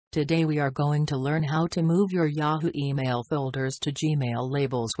Today we are going to learn how to move your Yahoo email folders to Gmail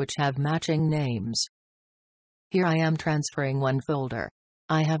labels which have matching names. Here I am transferring one folder.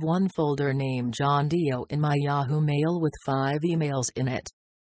 I have one folder named John Dio in my Yahoo Mail with 5 emails in it.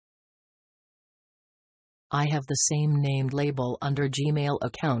 I have the same named label under Gmail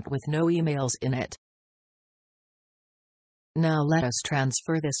account with no emails in it. Now let us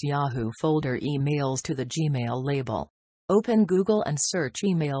transfer this Yahoo folder emails to the Gmail label. Open Google and search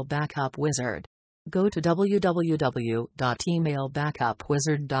Email Backup Wizard. Go to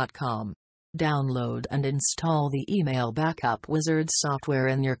www.emailbackupwizard.com. Download and install the Email Backup Wizard software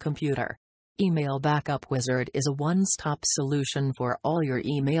in your computer. Email Backup Wizard is a one-stop solution for all your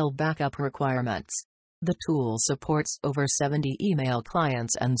email backup requirements. The tool supports over 70 email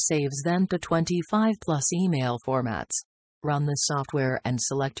clients and saves them to 25+ email formats. Run the software and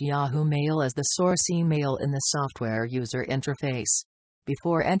select Yahoo Mail as the source email in the software user interface.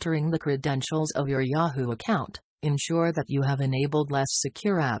 Before entering the credentials of your Yahoo account, ensure that you have enabled Less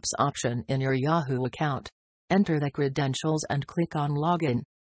Secure Apps option in your Yahoo account. Enter the credentials and click on Login.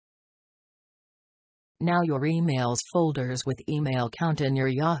 Now your emails folders with email count in your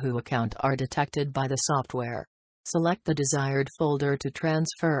Yahoo account are detected by the software. Select the desired folder to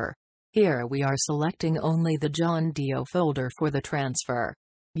transfer. Here we are selecting only the John Dio folder for the transfer.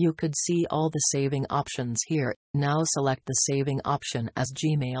 You could see all the saving options here. Now select the saving option as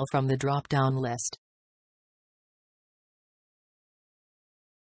Gmail from the drop-down list.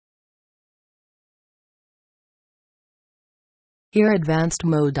 Here advanced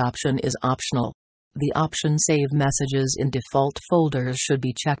mode option is optional. The option Save Messages in Default Folders should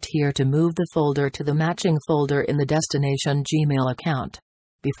be checked here to move the folder to the matching folder in the destination Gmail account.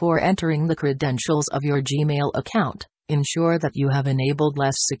 Before entering the credentials of your Gmail account, ensure that you have enabled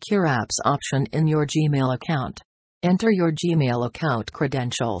Less Secure Apps option in your Gmail account. Enter your Gmail account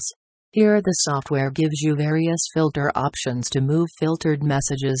credentials. Here the software gives you various filter options to move filtered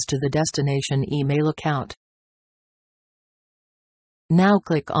messages to the destination email account. Now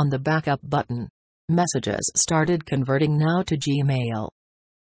click on the Backup button. Messages started converting now to Gmail.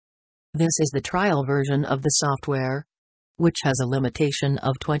 This is the trial version of the software, which has a limitation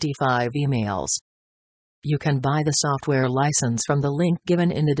of 25 emails. You can buy the software license from the link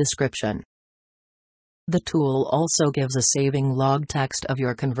given in the description. The tool also gives a saving log text of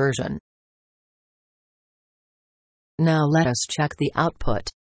your conversion. Now let us check the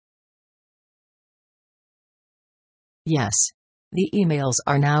output. Yes, the emails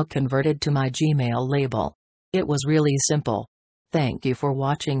are now converted to my Gmail label. It was really simple. Thank you for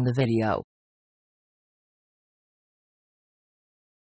watching the video.